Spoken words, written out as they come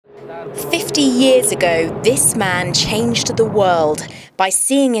50 years ago, this man changed the world by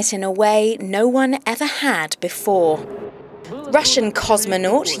seeing it in a way no one ever had before. Russian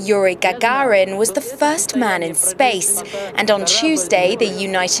cosmonaut Yuri Gagarin was the first man in space, and on Tuesday the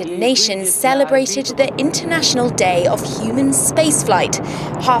United Nations celebrated the International Day of Human Spaceflight,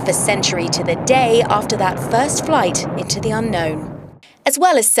 half a century to the day after that first flight into the unknown. As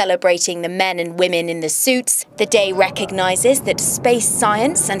well as celebrating the men and women in the suits, the day recognises that space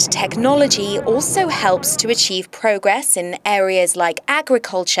science and technology also helps to achieve progress in areas like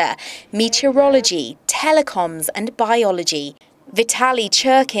agriculture, meteorology, telecoms and biology. Vitaly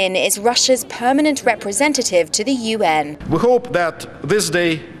Churkin is Russia's permanent representative to the UN. We hope that this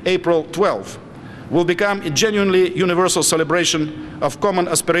day, April 12th, will become a genuinely universal celebration of common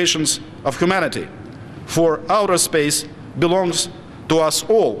aspirations of humanity. For outer space belongs to us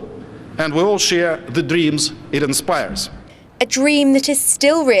all, and we all share the dreams it inspires. A dream that is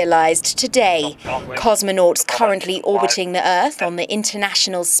still realised today. Cosmonauts currently orbiting the Earth on the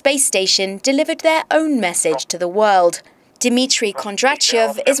International Space Station delivered their own message to the world. Dmitry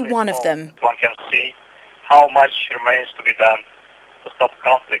Kondratyov is one of them. One can see how much remains to be done to stop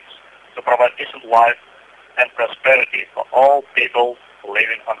conflicts, to provide decent life and prosperity for all people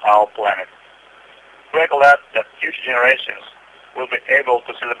living on our planet. We are glad that future generations will be able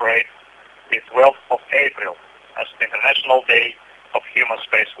to celebrate the 12th of April as the International Day of Human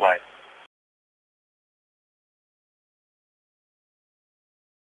Spaceflight.